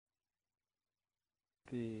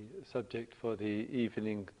The subject for the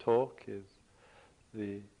evening talk is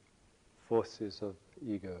the forces of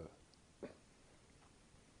ego.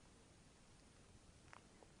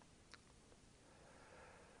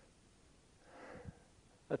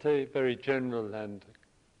 At a very general and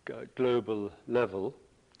global level,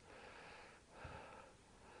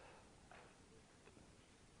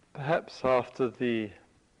 perhaps after the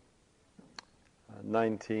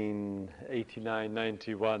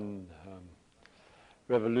 1989-91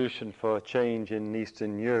 revolution for change in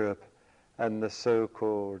Eastern Europe and the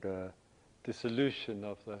so-called dissolution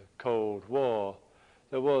of the Cold War,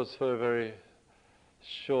 there was for a very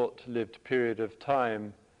short-lived period of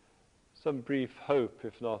time some brief hope,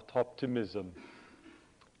 if not optimism,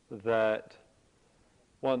 that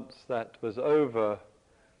once that was over,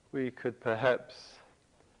 we could perhaps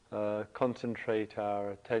concentrate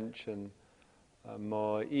our attention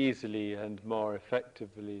more easily and more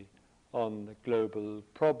effectively on the global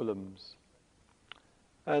problems.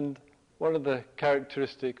 And one of the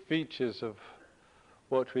characteristic features of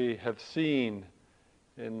what we have seen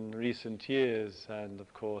in recent years, and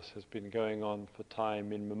of course has been going on for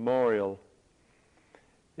time immemorial,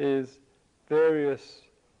 is various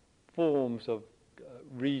forms of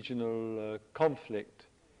regional conflict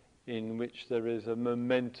in which there is a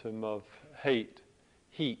momentum of hate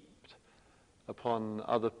heaped upon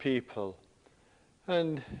other people.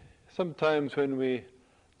 And sometimes when we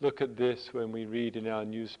look at this, when we read in our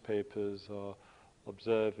newspapers or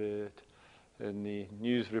observe it in the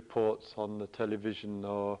news reports on the television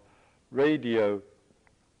or radio,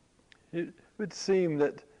 it would seem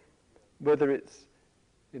that whether it's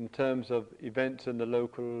in terms of events in the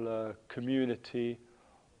local community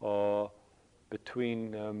or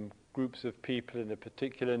between groups of people in a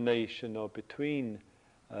particular nation or between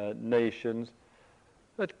nations,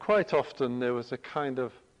 that quite often there was a kind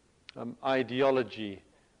of ideology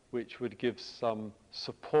which would give some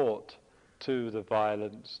support to the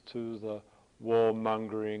violence, to the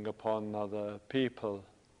warmongering upon other people.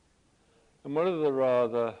 And one of the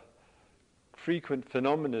rather frequent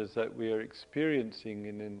phenomena that we are experiencing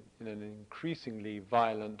in an increasingly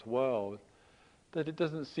violent world, that it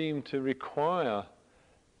doesn't seem to require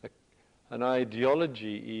an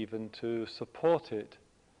ideology even to support it,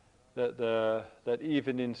 that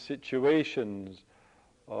even in situations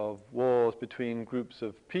of wars between groups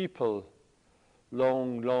of people,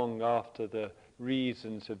 long after the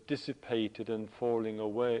reasons have dissipated and fallen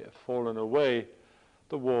away,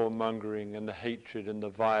 the warmongering and the hatred and the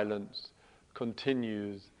violence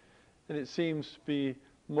continues. And it seems to be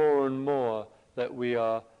more and more that we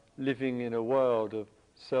are living in a world of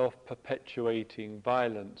self-perpetuating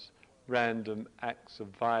violence, random acts of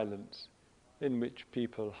violence, in which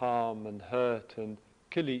people harm and hurt and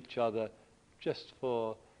kill each other just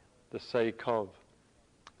for the sake of.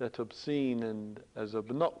 That obscene and as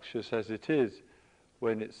obnoxious as it is,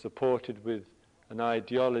 when it's supported with an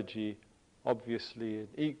ideology, obviously and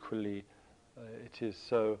equally it is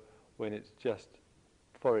so when it's just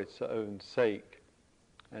for its own sake,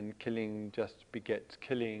 and killing just begets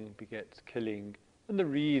killing, and the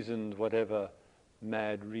reasons, whatever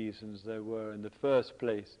mad reasons there were in the first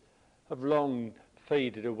place, have long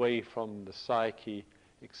faded away from the psyche,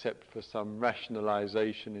 except for some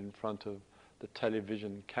rationalization in front of the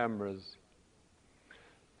television cameras.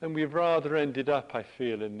 And we've rather ended up, I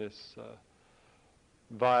feel, in this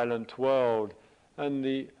violent world, and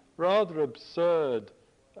the rather absurd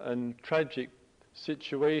and tragic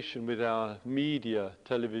situation with our media,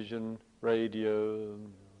 television, radio,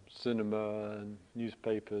 cinema and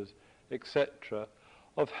newspapers, etc.,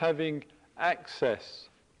 of having access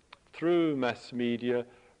through mass media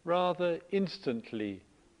rather instantly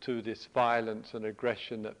to this violence and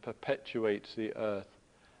aggression that perpetuates the earth.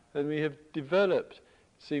 And we have developed, it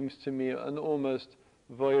seems to me, an almost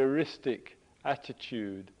voyeuristic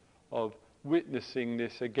attitude of witnessing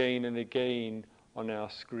this again and again on our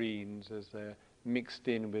screens as they're mixed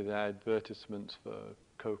in with advertisements for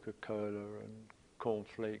Coca-Cola and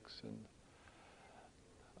cornflakes and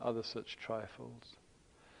other such trifles.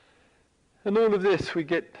 And all of this we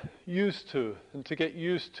get used to, and to get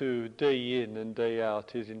used to day in and day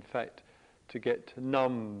out is in fact to get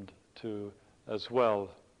numbed to as well.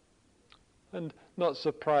 And not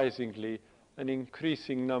surprisingly, an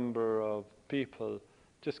increasing number of people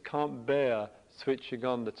just can't bear switching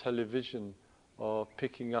on the television or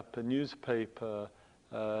picking up a newspaper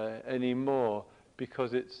anymore,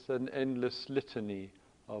 because it's an endless litany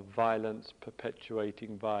of violence,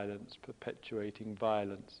 perpetuating violence, perpetuating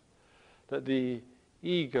violence. That the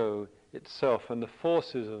ego itself and the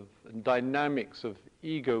forces of and dynamics of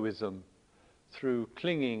egoism through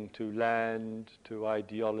clinging to land, to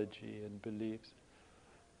ideology and beliefs,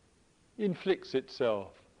 inflicts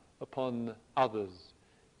itself upon others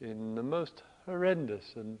in the most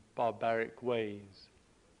horrendous and barbaric ways.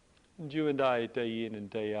 And you and I, day in and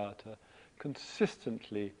day out, are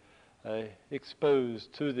consistently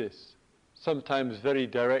exposed to this, sometimes very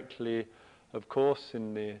directly, of course,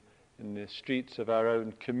 in the streets of our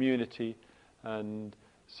own community, and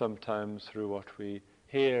sometimes through what we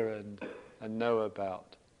hear and know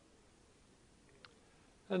about.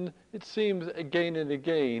 And it seems again and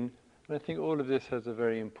again, and I think all of this has a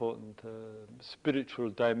very important spiritual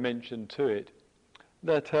dimension to it,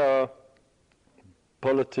 that our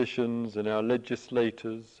politicians and our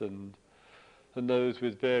legislators and those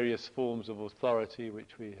with various forms of authority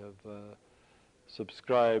which we have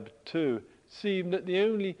subscribed to seem that the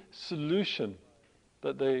only solution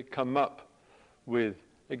that they come up with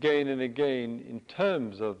again and again in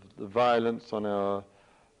terms of the violence on our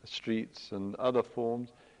streets and other forms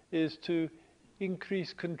is to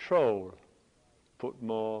increase control, put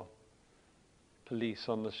more police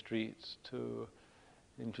on the streets, to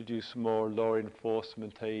introduce more law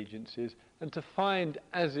enforcement agencies, and to find,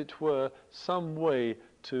 as it were, some way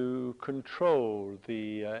to control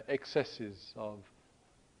the excesses of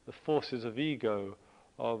the forces of ego,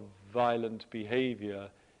 of violent behavior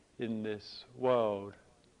in this world.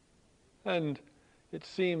 And it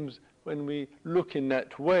seems when we look in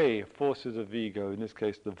that way, forces of ego, in this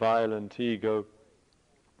case the violent ego,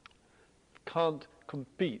 can't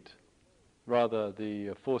compete. Rather,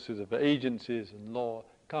 the forces of agencies and law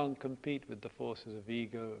can't compete with the forces of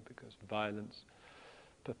ego, because violence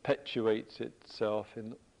perpetuates itself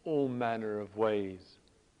in all manner of ways.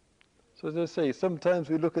 So as I say, sometimes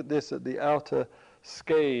we look at this at the outer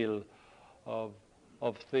scale of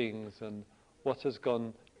things and what has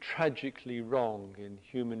gone tragically wrong in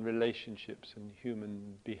human relationships and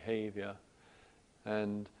human behavior,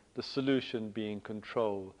 and the solution being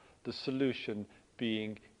control, the solution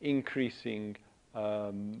being increasing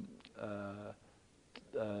times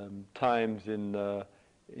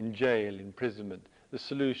in jail, imprisonment, the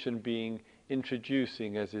solution being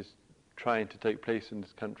introducing, as is trying to take place in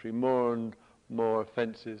this country, more and more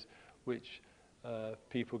offences which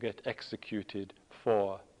people get executed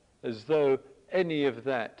for, as though any of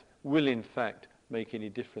that will in fact make any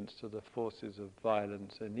difference to the forces of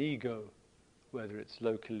violence and ego, whether it's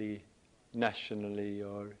locally, nationally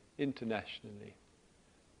or internationally.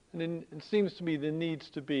 And it seems to me there needs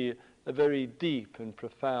to be a very deep and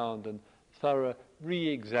profound and thorough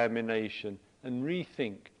re-examination and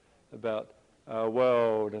rethink about our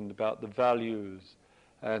world and about the values,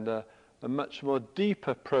 and a much more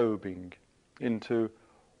deeper probing into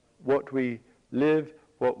what we live,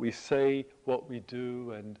 what we say, what we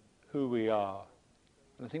do, and who we are.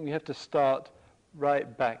 And I think we have to start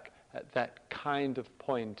right back at that kind of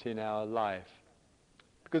point in our life.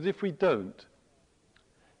 Because if we don't,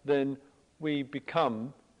 then we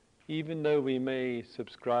become, even though we may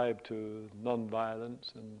subscribe to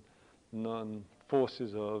non-violence and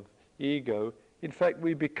non-forces of ego, in fact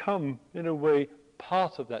we become, in a way,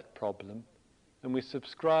 part of that problem, and we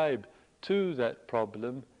subscribe to that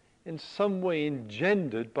problem in some way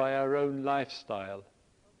engendered by our own lifestyle,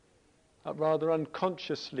 rather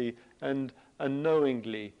unconsciously and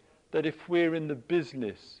unknowingly, that if we're in the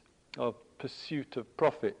business of pursuit of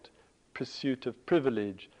profit, pursuit of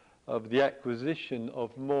privilege, of the acquisition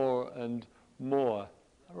of more and more,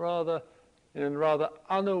 rather in a rather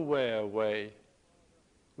unaware way,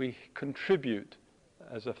 we contribute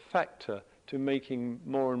as a factor to making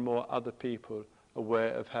more and more other people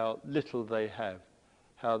aware of how little they have,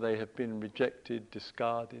 how they have been rejected,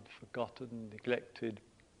 discarded, forgotten, neglected,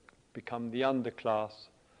 become the underclass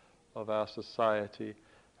of our society,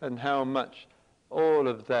 and how much all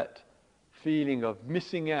of that feeling of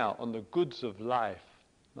missing out on the goods of life,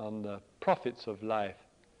 on the profits of life,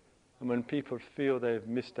 and when people feel they've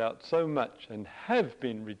missed out so much and have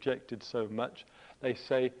been rejected so much, they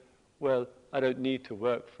say, well, I don't need to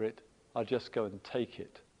work for it, I'll just go and take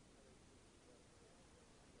it.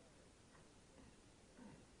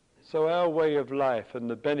 So our way of life and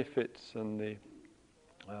the benefits and the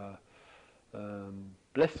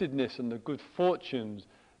blessedness and the good fortunes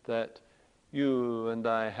that you and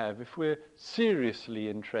I have, if we're seriously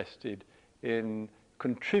interested in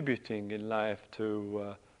contributing in life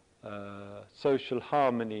to social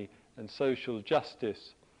harmony and social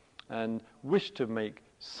justice, and wish to make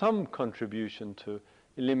some contribution to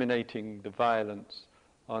eliminating the violence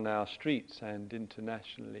on our streets and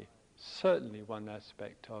internationally, certainly one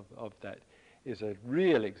aspect of that is a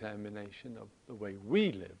real examination of the way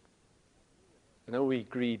we live. And are we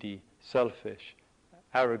greedy selfish,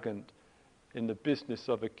 arrogant, in the business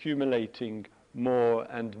of accumulating more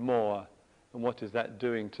and more. And what is that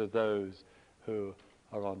doing to those who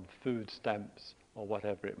are on food stamps or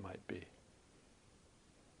whatever it might be?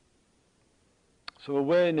 So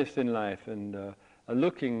awareness in life and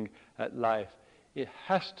looking at life, it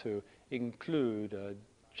has to include a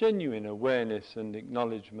genuine awareness and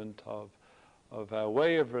acknowledgement of our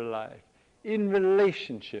way of life in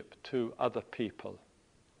relationship to other people,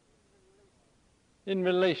 in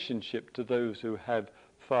relationship to those who have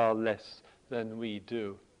far less than we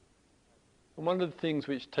do. And one of the things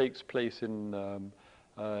which takes place in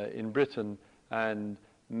Britain and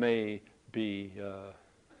may be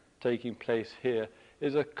taking place here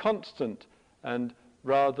is a constant and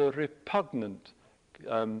rather repugnant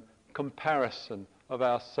comparison of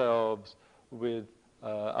ourselves with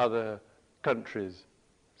other countries.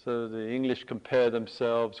 So the English compare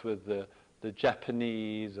themselves with the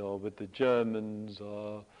Japanese or with the Germans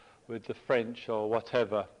or with the French or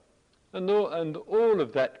whatever. And all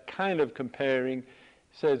of that kind of comparing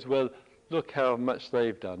says, well, look how much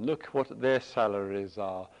they've done. Look what their salaries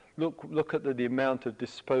are. Look at the amount of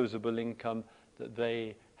disposable income that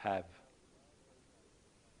they have.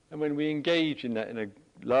 And when we engage in that in a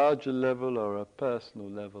larger level or a personal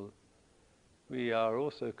level, we are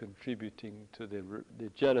also contributing to the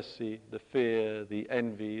jealousy, the fear, the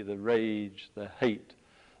envy, the rage, the hate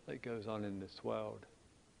that goes on in this world.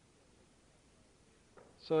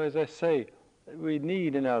 So as I say, we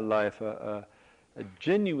need in our life a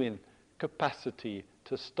genuine capacity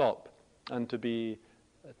to stop and to be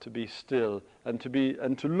still and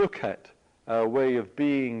to look at our way of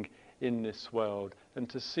being in this world and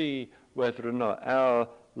to see whether or not our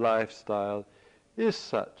lifestyle is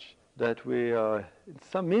such that we are in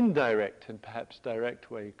some indirect and perhaps direct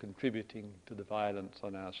way contributing to the violence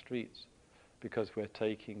on our streets because we're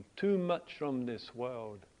taking too much from this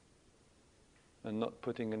world and not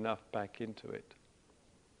putting enough back into it.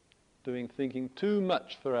 Thinking too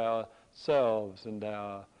much for ourselves and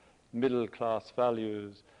our middle class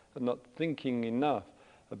values and not thinking enough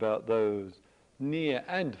about those near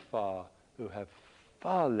and far who have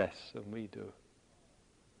far less than we do.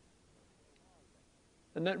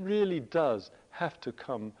 And that really does have to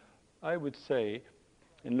come, I would say,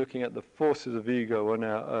 in looking at the forces of ego on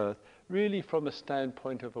our earth, really from a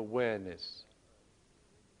standpoint of awareness.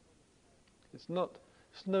 It's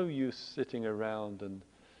no use sitting around and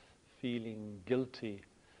feeling guilty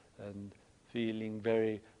and feeling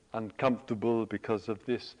very uncomfortable because of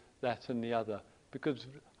this, that and the other. Because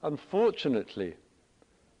unfortunately,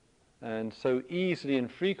 and so easily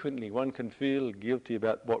and frequently, one can feel guilty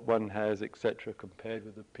about what one has, etc., compared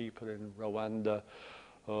with the people in Rwanda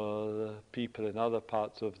or the people in other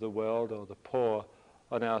parts of the world or the poor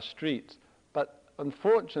on our streets. But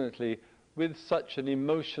unfortunately, with such an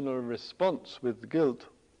emotional response with guilt,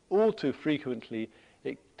 all too frequently,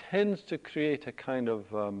 it tends to create a kind of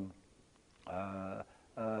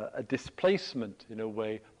a displacement, in a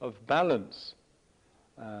way, of balance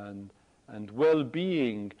and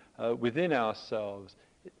well-being within ourselves.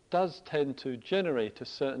 It does tend to generate a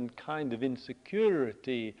certain kind of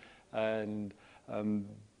insecurity and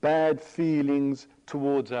bad feelings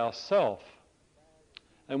towards ourselves.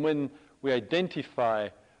 And when we identify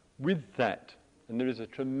with that, and there is a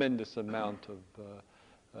tremendous amount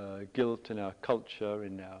of guilt in our culture,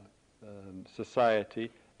 in our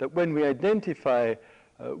society, that when we identify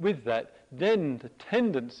with that, then the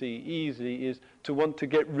tendency easily is to want to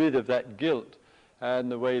get rid of that guilt.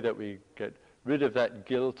 And the way that we get rid of that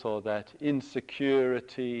guilt or that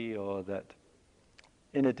insecurity or that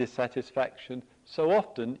inner dissatisfaction so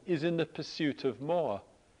often is in the pursuit of more,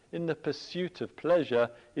 in the pursuit of pleasure,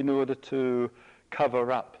 in order to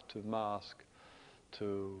cover up, to mask,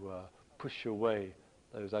 to push away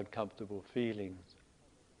those uncomfortable feelings.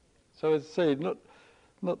 So as I say, not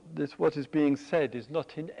this, what is being said is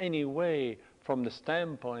not in any way from the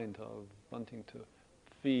standpoint of wanting to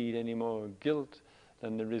feed any more guilt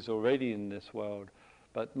than there is already in this world,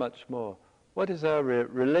 but much more. What is our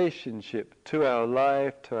relationship to our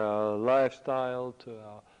life, to our lifestyle, to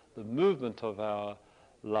the movement of our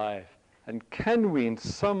life? And can we in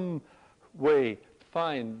some way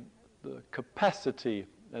find the capacity,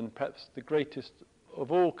 and perhaps the greatest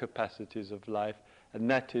of all capacities of life, and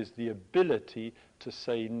that is the ability to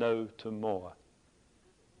say no to more,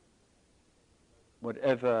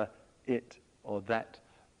 whatever it or that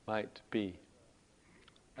might be.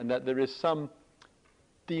 And that there is some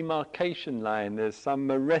demarcation line, there's some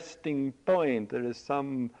arresting point, there is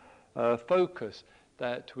some focus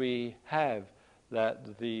that we have,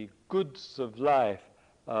 that the goods of life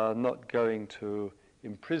are not going to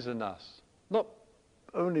imprison us, not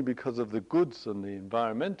only because of the goods and the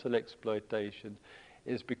environmental exploitation,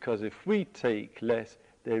 is because if we take less,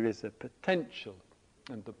 there is a potential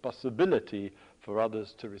and the possibility for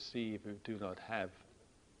others to receive who do not have.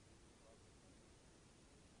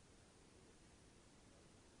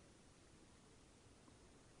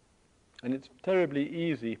 And it's terribly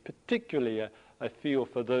easy, particularly I feel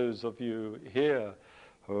for those of you here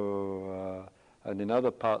who, and in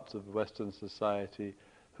other parts of Western society,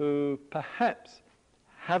 who perhaps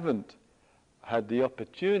haven't had the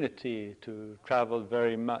opportunity to travel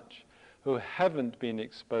very much, who haven't been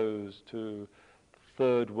exposed to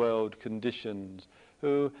third world conditions,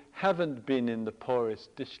 who haven't been in the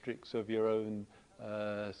poorest districts of your own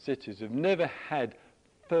cities, who've never had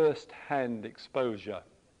first-hand exposure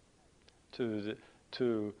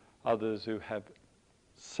to others who have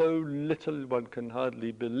so little one can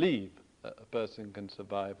hardly believe that a person can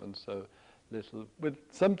survive on so little.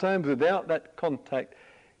 Sometimes without that contact,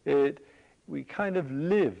 we kind of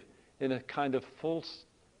live in a kind of false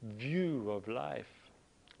view of life,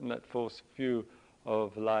 and that false view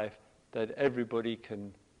of life that everybody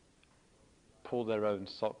can pull their own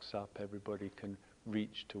socks up, everybody can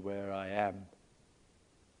reach to where I am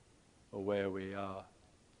or where we are.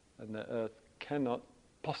 And the earth cannot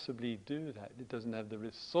possibly do that. It doesn't have the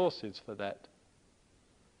resources for that.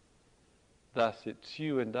 Thus, it's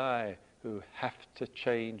you and I who have to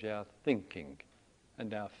change our thinking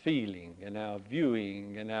and our feeling and our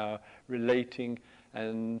viewing and our relating.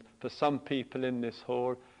 And for some people in this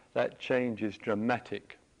hall, that change is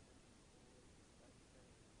dramatic.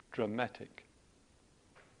 Dramatic.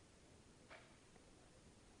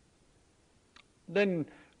 Then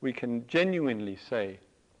we can genuinely say,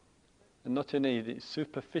 and not in a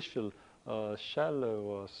superficial or shallow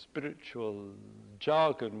or spiritual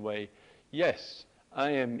jargon way, yes,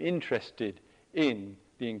 I am interested in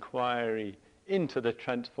the inquiry into the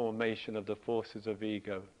transformation of the forces of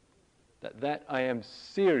ego. That I am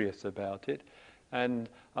serious about it, and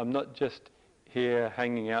I'm not just here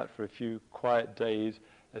hanging out for a few quiet days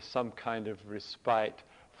as some kind of respite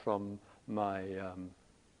from my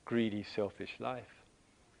greedy, selfish life.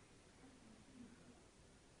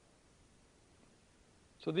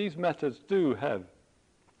 So these matters do have,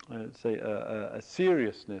 I'd say, a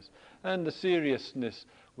seriousness, and a seriousness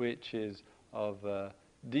which is of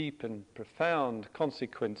deep and profound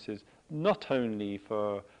consequences, not only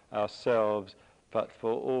for ourselves, but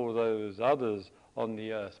for all those others on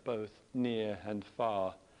the earth, both near and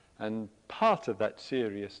far. And part of that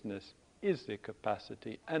seriousness is the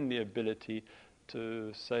capacity and the ability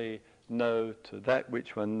to say no to that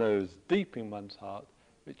which one knows deep in one's heart,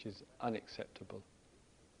 which is unacceptable.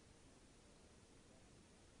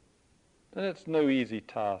 And it's no easy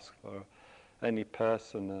task for any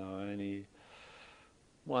person or any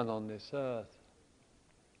one on this earth.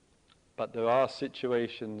 But there are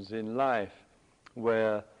situations in life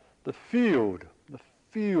where the field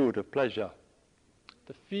of pleasure,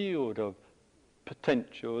 the field of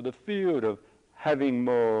potential, the field of having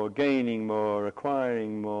more, gaining more,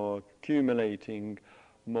 acquiring more, accumulating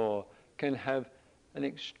more, can have an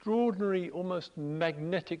extraordinary, almost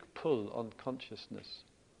magnetic pull on consciousness.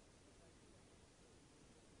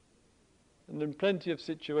 And there are plenty of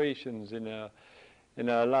situations in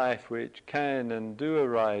our life which can and do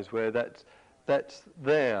arise where that's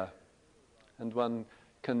there, and one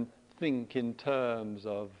can think in terms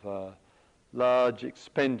of large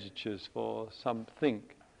expenditures for something.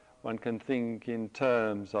 One can think in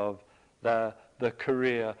terms of the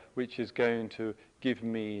career which is going to give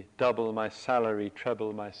me double my salary,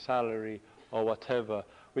 treble my salary, or whatever,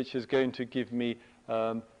 which is going to give me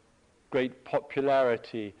great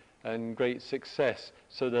popularity and great success,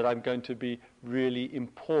 so that I'm going to be really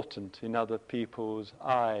important in other people's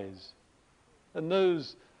eyes. And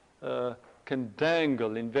those can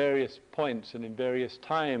dangle in various points and in various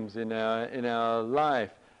times in our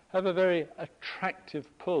life, have a very attractive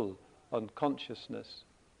pull on consciousness.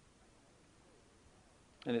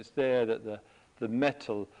 And it's there that the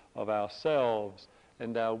mettle of ourselves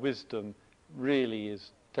and our wisdom really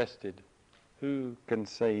is tested. Who can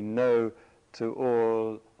say no to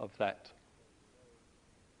all of that?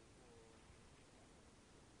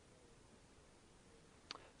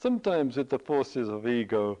 Sometimes with the forces of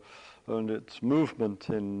ego and its movement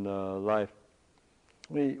in life,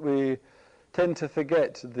 we tend to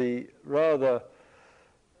forget the rather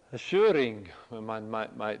assuring, one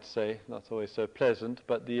might say, not always so pleasant,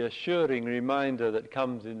 but the assuring reminder that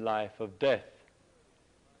comes in life of death.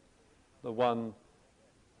 The one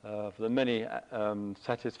of the many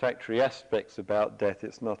satisfactory aspects about death,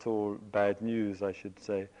 it's not all bad news, I should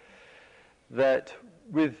say, that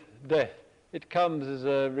with death, it comes as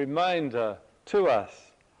a reminder to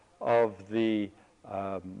us of the,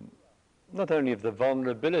 not only of the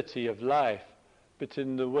vulnerability of life, but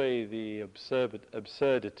in the way the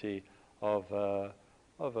absurdity of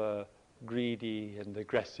a greedy and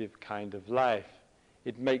aggressive kind of life.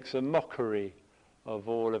 It makes a mockery of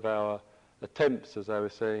all of our attempts, as I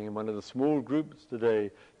was saying in one of the small groups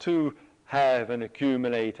today, to have and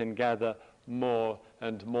accumulate and gather more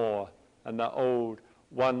and more. And that old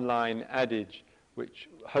one-line adage, which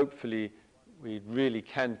hopefully we really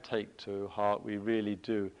can take to heart, we really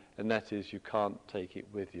do, and that is, you can't take it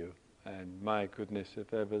with you. And my goodness,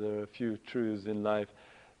 if ever there are a few truths in life,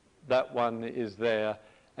 that one is there,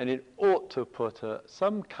 and it ought to put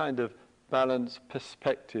some kind of balanced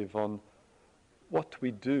perspective on what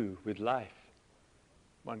we do with life.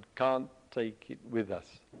 One can't take it with us.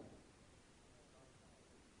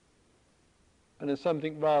 And there's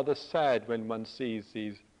something rather sad when one sees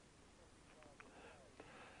these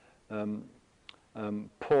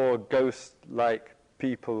poor ghost-like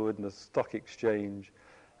people in the stock exchange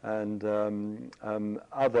and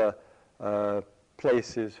other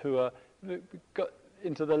places who are got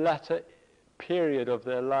into the latter period of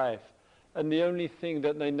their life, and the only thing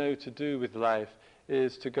that they know to do with life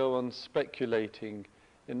is to go on speculating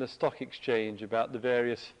in the stock exchange about the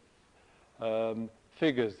various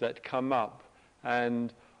figures that come up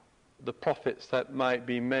and the profits that might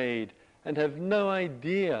be made, and have no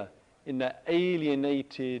idea in that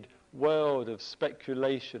alienated world of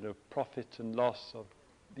speculation, of profit and loss, of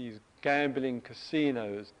these gambling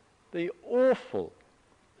casinos, the awful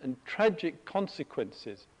and tragic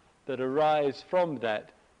consequences that arise from that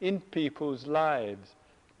in people's lives,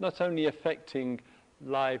 not only affecting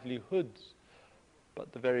livelihoods,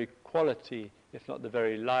 but the very quality, if not the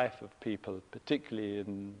very life of people, particularly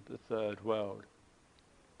in the third world.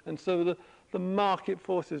 And so the market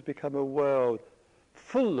forces become a world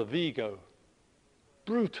full of ego,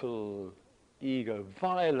 brutal ego,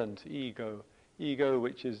 violent ego, ego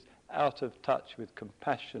which is out of touch with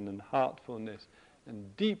compassion and heartfulness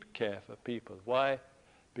and deep care for people. Why?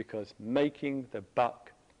 Because making the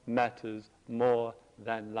buck matters more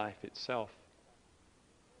than life itself.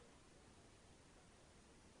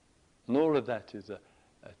 And all of that is a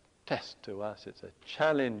test to us, it's a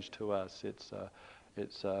challenge to us, it's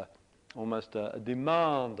almost a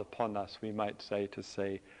demand upon us, we might say, to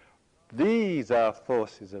say, these are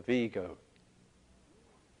forces of ego.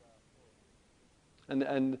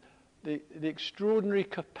 And the extraordinary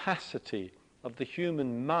capacity of the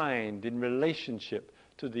human mind in relationship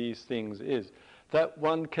to these things is that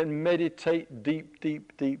one can meditate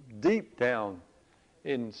deep down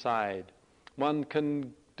inside. One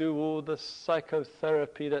can do all the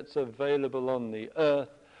psychotherapy that's available on the earth.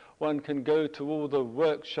 One can go to all the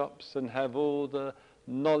workshops and have all the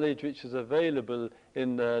knowledge which is available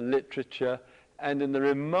in the literature, and in the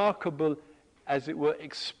remarkable, as it were,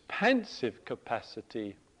 expansive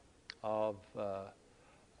capacity of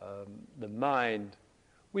the mind,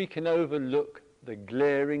 we can overlook the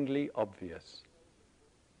glaringly obvious.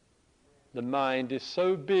 The mind is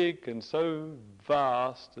so big and so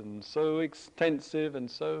vast and so extensive and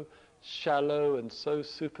so shallow and so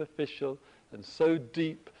superficial and so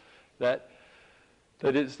deep that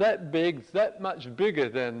it's that big, that much bigger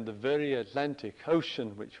than the very Atlantic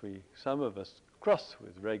Ocean, which some of us cross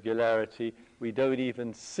with regularity. We don't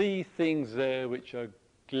even see things there which are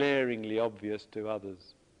glaringly obvious to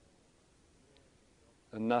others.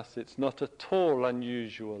 And thus it's not at all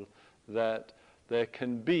unusual that there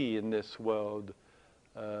can be in this world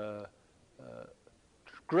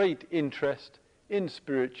great interest in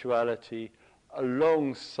spirituality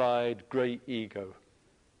alongside great ego.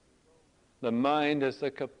 The mind has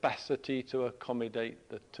the capacity to accommodate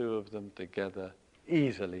the two of them together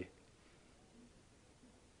easily.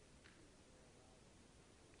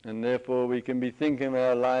 And therefore we can be thinking of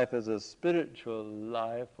our life as a spiritual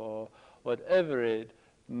life or whatever it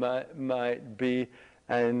might be,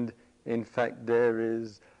 and in fact there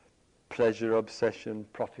is pleasure obsession,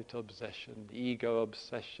 profit obsession, ego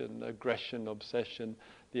obsession, aggression obsession,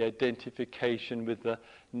 the identification with the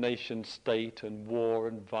nation state and war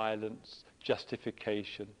and violence,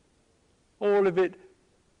 justification. All of it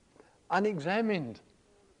unexamined.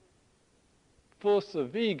 Force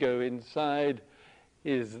of ego inside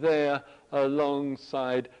is there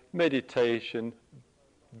alongside meditation,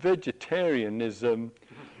 vegetarianism,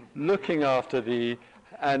 looking after the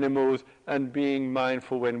animals and being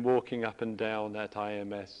mindful when walking up and down at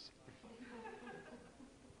IMS.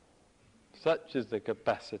 Such is the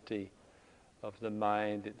capacity of the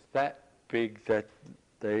mind. It's that big that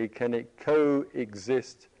they can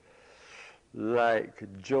coexist like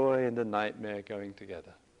joy and a nightmare going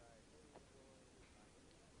together.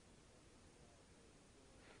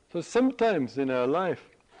 So sometimes in our life,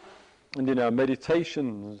 and in our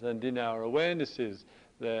meditations, and in our awarenesses,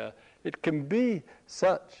 it can be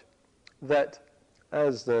such that,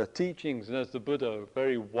 as the teachings and as the Buddha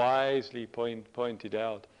very wisely pointed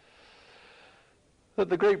out, that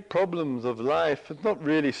the great problems of life are not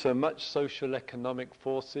really so much social economic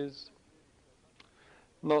forces,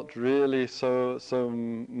 not really so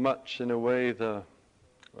much in a way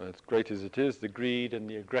as great as it is, the greed and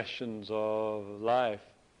the aggressions of life,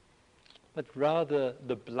 but rather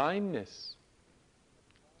the blindness,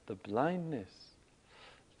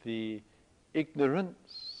 the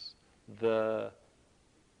ignorance, the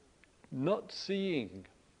not seeing,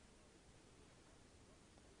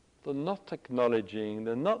 the not acknowledging,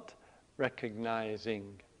 the not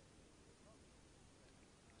recognizing.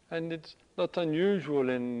 And it's not unusual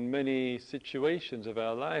in many situations of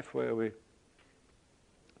our life where we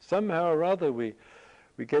somehow or other we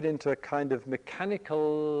get into a kind of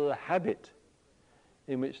mechanical habit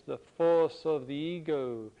in which the force of the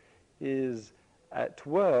ego is at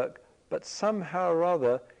work, but somehow or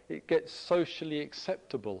other it gets socially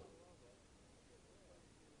acceptable.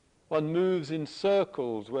 One moves in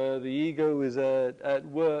circles where the ego is at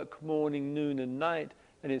work morning, noon and night,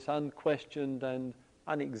 and it's unquestioned and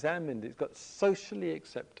unexamined. It's got socially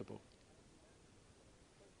acceptable.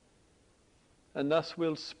 And thus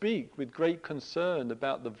we'll speak with great concern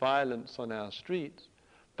about the violence on our streets,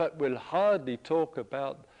 but we'll hardly talk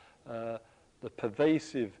about the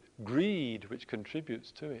pervasive greed which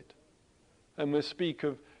contributes to it. And we'll speak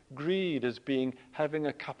of greed as having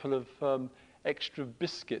a couple of extra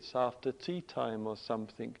biscuits after tea time or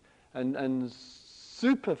something, and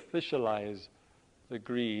superficialize the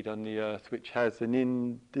greed on the earth, which has an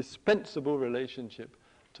indispensable relationship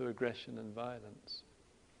to aggression and violence.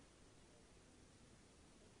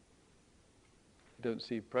 You don't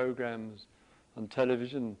see programs on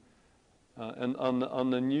television and on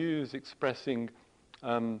the news expressing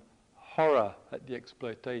horror at the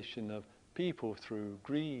exploitation of people through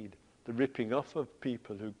greed, the ripping off of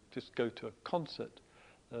people who just go to a concert,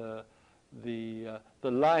 the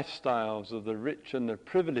lifestyles of the rich and the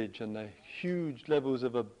privileged, and the huge levels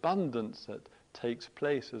of abundance that takes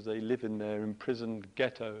place as they live in their imprisoned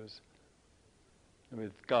ghettos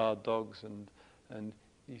with guard dogs and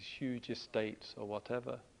these huge estates or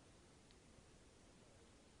whatever.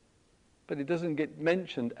 But it doesn't get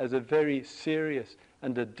mentioned as a very serious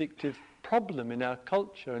and addictive problem in our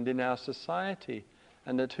culture and in our society,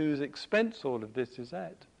 and at whose expense all of this is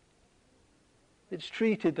at. It's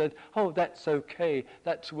treated that, oh, that's okay,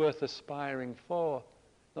 that's worth aspiring for,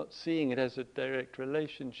 not seeing it as a direct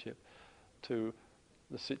relationship to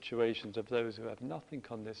the situations of those who have nothing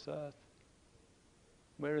on this earth.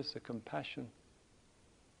 Where is the compassion?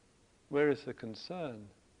 Where is the concern?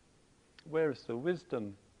 Where is the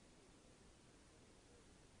wisdom?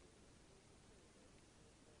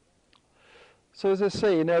 So as I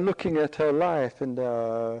say, looking at our life and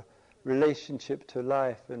our relationship to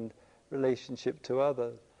life and relationship to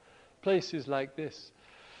others, places like this,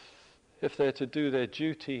 if they're to do their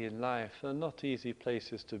duty in life, are not easy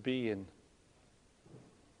places to be in.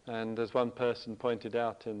 And as one person pointed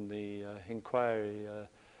out in the inquiry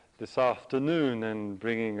this afternoon, and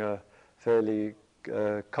bringing a fairly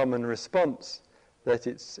common response, that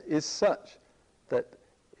it is such that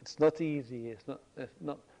it's not easy, it's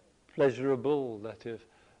not pleasurable, that if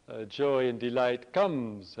joy and delight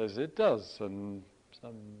comes as it does, and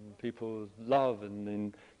some people love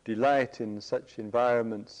and delight in such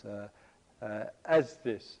environments as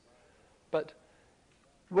this. But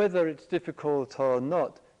whether it's difficult or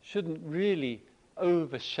not shouldn't really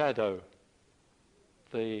overshadow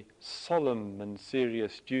the solemn and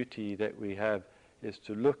serious duty that we have, is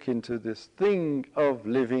to look into this thing of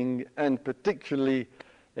living, and particularly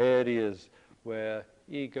areas where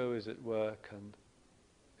ego is at work and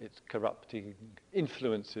its corrupting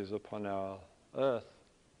influences upon our earth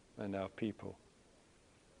and our people.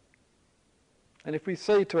 And if we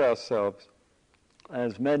say to ourselves,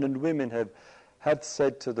 as men and women have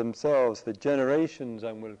said to themselves for generations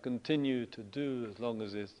and will continue to do as long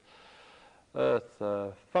as this earth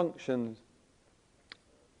functions,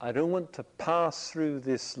 I don't want to pass through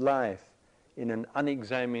this life in an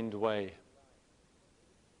unexamined way.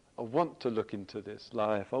 I want to look into this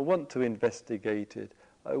life. I want to investigate it.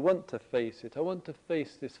 I want to face it. I want to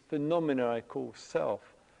face this phenomena I call self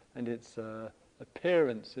and its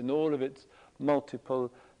appearance in all of its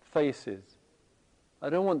multiple faces. I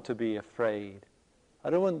don't want to be afraid. I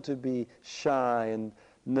don't want to be shy and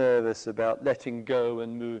nervous about letting go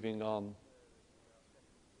and moving on.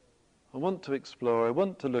 I want to explore, I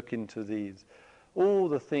want to look into these, all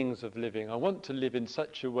the things of living. I want to live in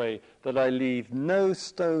such a way that I leave no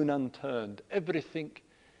stone unturned. Everything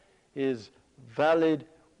is valid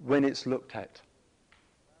when it's looked at.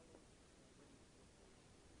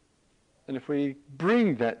 And if we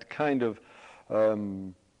bring that kind of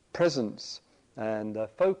presence and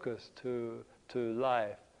focus to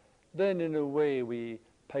life, then in a way we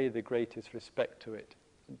pay the greatest respect to it.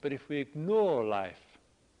 But if we ignore life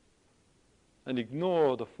and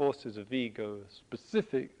ignore the forces of ego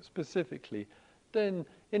specifically, then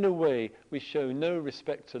in a way we show no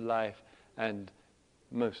respect to life, and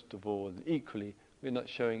most of all, and equally, we're not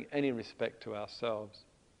showing any respect to ourselves,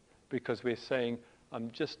 because we're saying,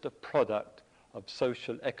 I'm just a product of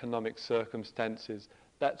social economic circumstances.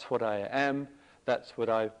 That's what I am. That's what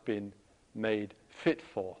I've been made fit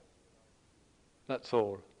for. That's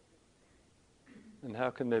all. And how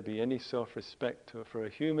can there be any self-respect for a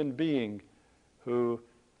human being who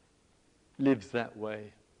lives that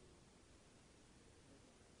way?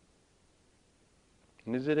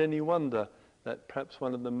 And is it any wonder that perhaps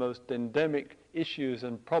one of the most endemic issues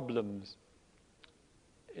and problems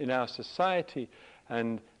in our society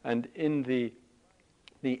and in the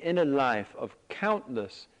inner life of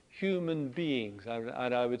countless human beings,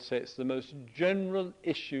 and I would say it's the most general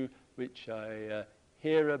issue which I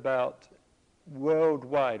hear about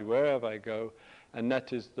worldwide, wherever I go, and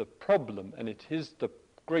that is the problem, and it is the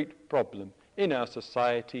great problem in our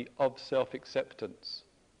society of self-acceptance.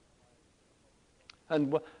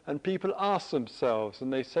 And people ask themselves,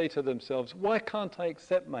 and they say to themselves, why can't I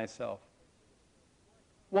accept myself?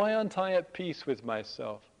 Why aren't I at peace with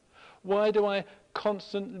myself? Why do I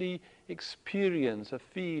constantly experience a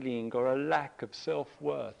feeling or a lack of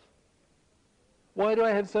self-worth? Why do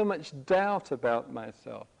I have so much doubt about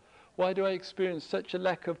myself? Why do I experience such a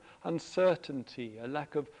lack of uncertainty, a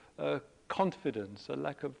lack of confidence, a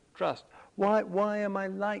lack of trust? Why am I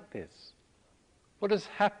like this? What has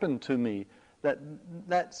happened to me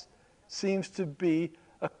that seems to be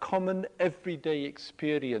a common everyday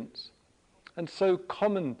experience, and so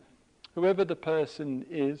common, whoever the person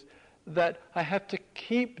is, that I have to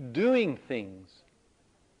keep doing things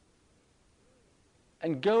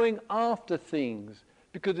and going after things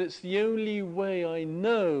because it's the only way I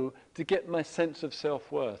know to get my sense of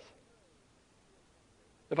self-worth.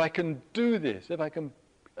 If I can do this, if I can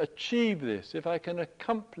achieve this, if I can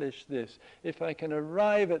accomplish this, if I can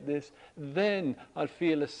arrive at this, then I'll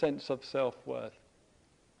feel a sense of self-worth.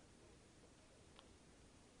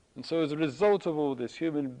 And so as a result of all this,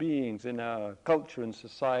 human beings in our culture and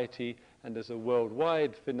society, and as a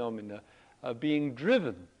worldwide phenomena, are being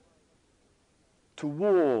driven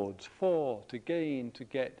towards, for, to gain, to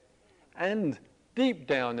get. And deep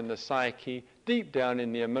down in the psyche, deep down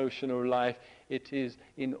in the emotional life, it is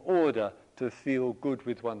in order to feel good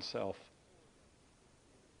with oneself.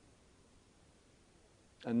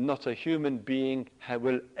 And not a human being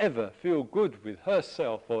will ever feel good with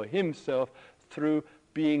herself or himself through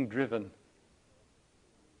being driven.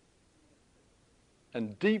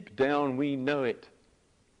 And deep down we know it.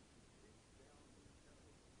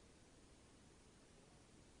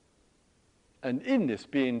 And in this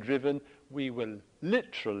being driven, we will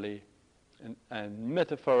literally and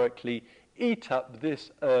metaphorically eat up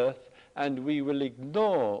this earth, and we will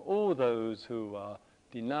ignore all those who are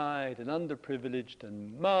denied and underprivileged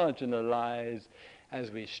and marginalized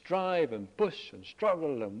as we strive and push and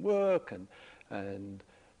struggle and work and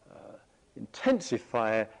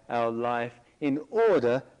intensify our life in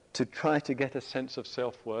order to try to get a sense of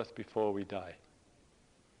self-worth before we die,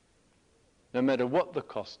 no matter what the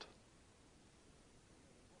cost.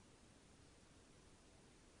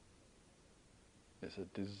 It's a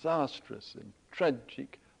disastrous and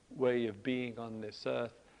tragic way of being on this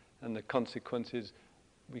earth, and the consequences,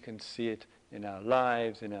 we can see it in our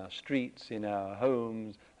lives, in our streets, in our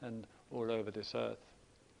homes, and all over this earth.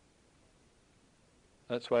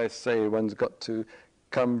 That's why I say one's got to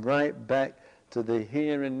come right back to the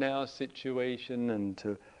here and now situation and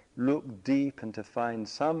to look deep and to find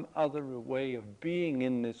some other way of being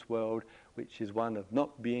in this world, which is one of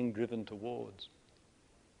not being driven towards.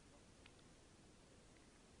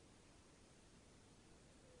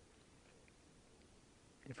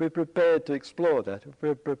 If we're prepared to explore that, if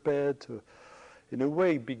we're prepared to, in a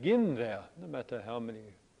way, begin there, no matter how many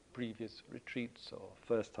previous retreats or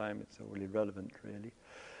first time, it's all irrelevant really,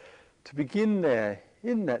 to begin there,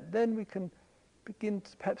 in that, then we can begin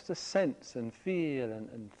to perhaps to sense and feel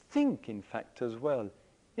and think, in fact, as well,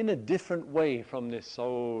 in a different way from this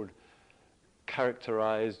old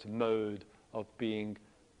characterized mode of being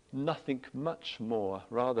nothing much more,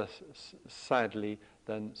 rather sadly,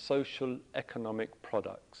 than social economic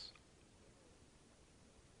products,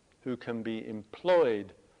 who can be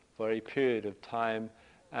employed for a period of time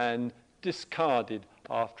and discarded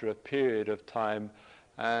after a period of time.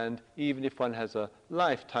 And even if one has a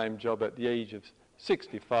lifetime job at the age of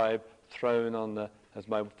 65, thrown on the, as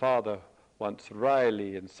my father once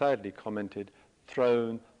wryly and sadly commented,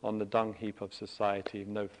 thrown on the dung heap of society of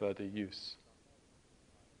no further use.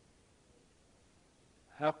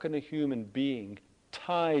 How can a human being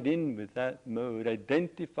tied in with that mode,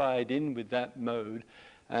 identified in with that mode,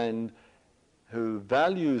 and who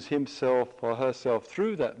values himself or herself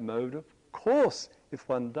through that mode? Of course, if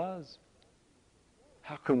one does,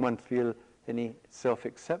 how can one feel any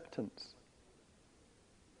self-acceptance?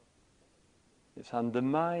 It's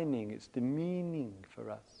undermining, it's demeaning for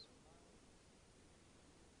us.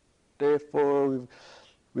 Therefore,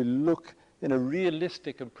 we look in a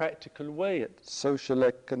realistic and practical way at social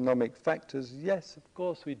economic factors. Yes, of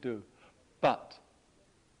course we do. But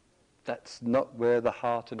that's not where the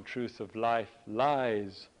heart and truth of life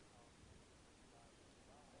lies.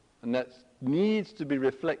 And that needs to be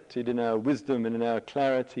reflected in our wisdom and in our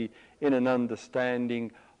clarity, in an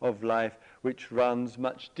understanding of life which runs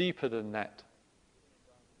much deeper than that.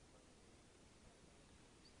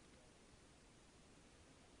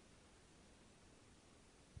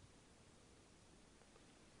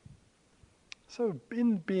 So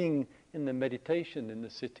in being in the meditation, in the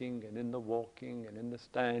sitting and in the walking and in the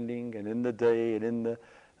standing and in the day and in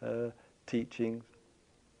the teachings,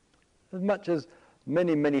 as much as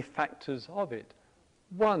many, many factors of it,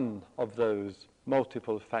 one of those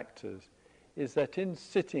multiple factors is that in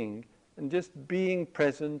sitting and just being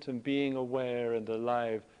present and being aware and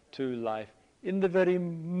alive to life in the very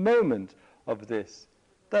moment of this,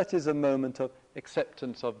 that is a moment of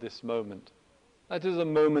acceptance of this moment. That is a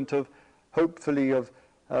moment of, hopefully, of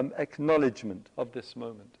acknowledgement of this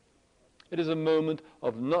moment. It is a moment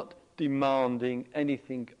of not demanding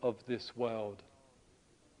anything of this world,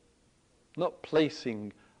 not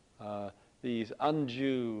placing these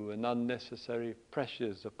undue and unnecessary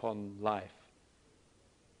pressures upon life.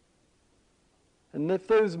 And if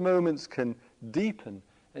those moments can deepen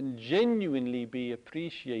and genuinely be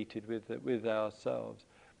appreciated with ourselves,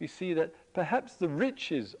 we see that perhaps the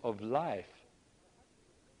riches of life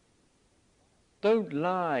don't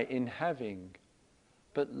lie in having,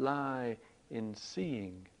 but lie in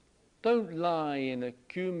seeing. Don't lie in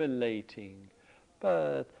accumulating,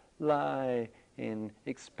 but lie in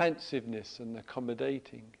expansiveness and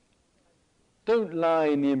accommodating. Don't lie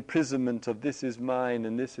in the imprisonment of this is mine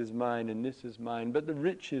and this is mine and this is mine, but the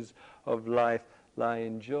riches of life lie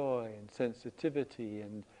in joy and sensitivity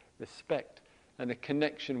and respect and a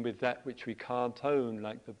connection with that which we can't own,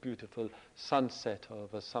 like the beautiful sunset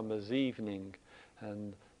of a summer's evening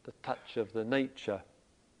and the touch of the nature.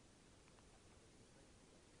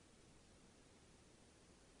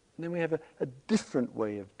 And then we have a different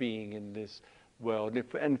way of being in this world,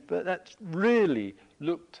 but that's really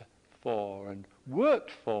looked for and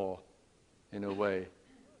worked for, in a way,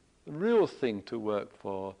 the real thing to work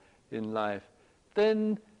for in life.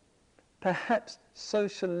 Then perhaps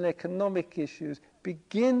social and economic issues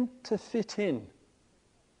begin to fit in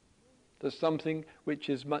to something which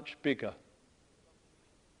is much bigger.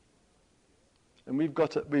 And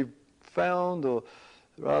we've found, or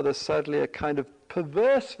rather sadly, a kind of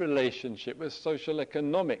perverse relationship with social.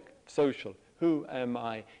 Who am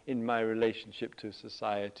I in my relationship to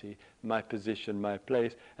society, my position, my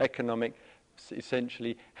place? Economic,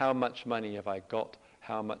 essentially, how much money have I got?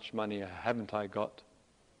 How much money haven't I got?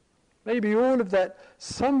 Maybe all of that,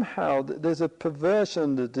 somehow there's a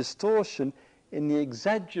perversion, a distortion in the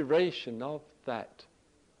exaggeration of that.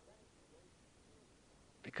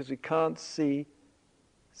 Because we can't see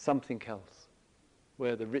something else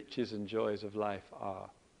where the riches and joys of life are.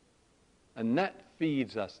 And that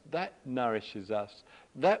feeds us, that nourishes us,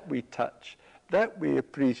 that we touch, that we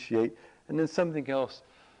appreciate, and then something else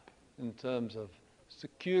in terms of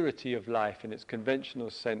security of life in its conventional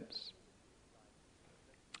sense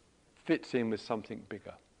fits in with something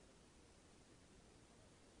bigger.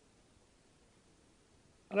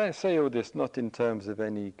 And I say all this not in terms of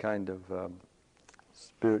any kind of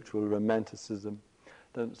spiritual romanticism.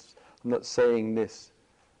 I'm not saying this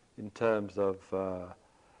in terms of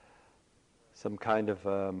some kind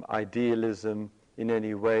of idealism in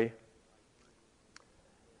any way.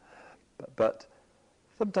 But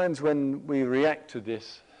sometimes when we react to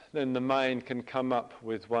this, then the mind can come up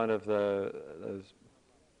with one of those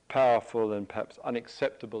powerful and perhaps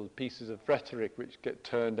unacceptable pieces of rhetoric which get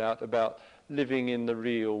turned out about living in the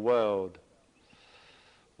real world.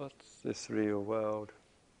 What's this real world?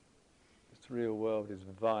 This real world is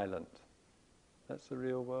violent. That's the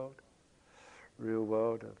real world. Real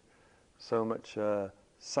world of so much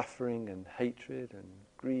suffering and hatred and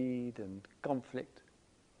greed and conflict.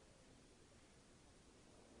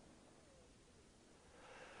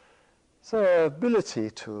 So our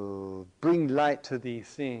ability to bring light to these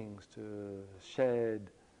things, to shed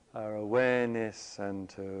our awareness and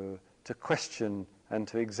to question and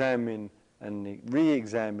to examine and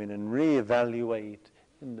re-examine and re-evaluate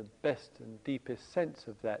in the best and deepest sense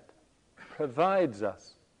of that, provides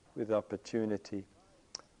us with opportunity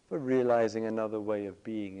for realizing another way of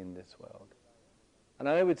being in this world. And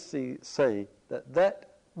I would say that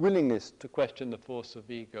willingness to question the force of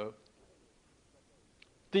ego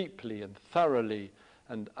deeply and thoroughly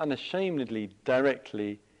and unashamedly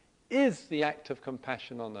directly is the act of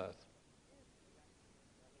compassion on earth.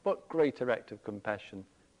 What greater act of compassion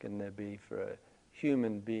can there be for a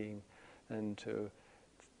human being than to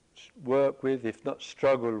work with, if not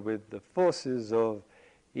struggle with, the forces of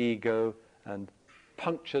ego and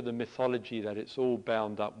puncture the mythology that it's all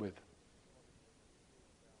bound up with?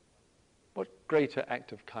 What greater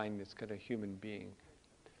act of kindness can a human being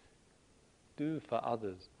do for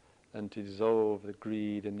others than to dissolve the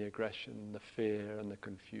greed and the aggression, the fear and the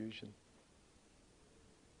confusion?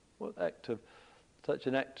 What such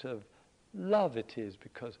an act of love it is,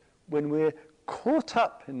 because when we're caught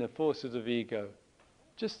up in the forces of ego,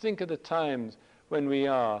 just think of the times when we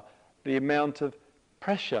are, the amount of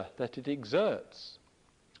pressure that it exerts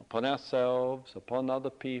upon ourselves, upon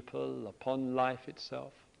other people, upon life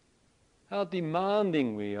itself. How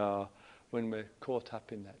demanding we are when we're caught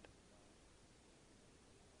up in that.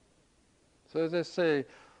 So as I say,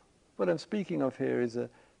 what I'm speaking of here is a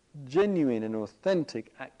genuine and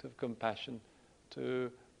authentic act of compassion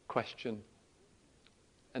to question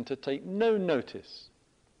and to take no notice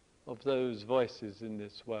of those voices in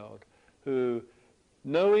this world who,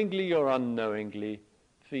 knowingly or unknowingly,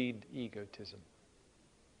 feed egotism.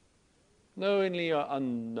 Knowingly or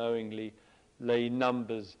unknowingly lay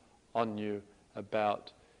numbers on you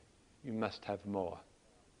about you must have more,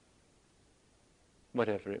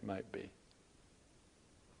 whatever it might be.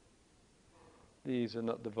 These are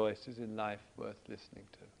not the voices in life worth listening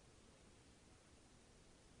to.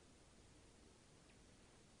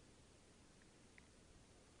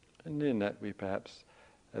 And in that we perhaps,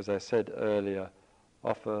 as I said earlier,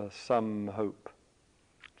 offer some hope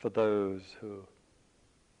for those who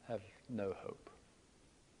have no hope.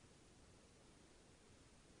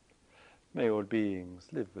 May all beings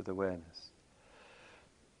live with awareness.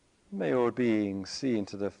 May all beings see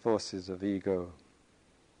into the forces of ego.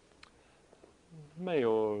 May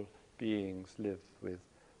all beings live with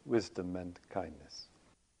wisdom and kindness.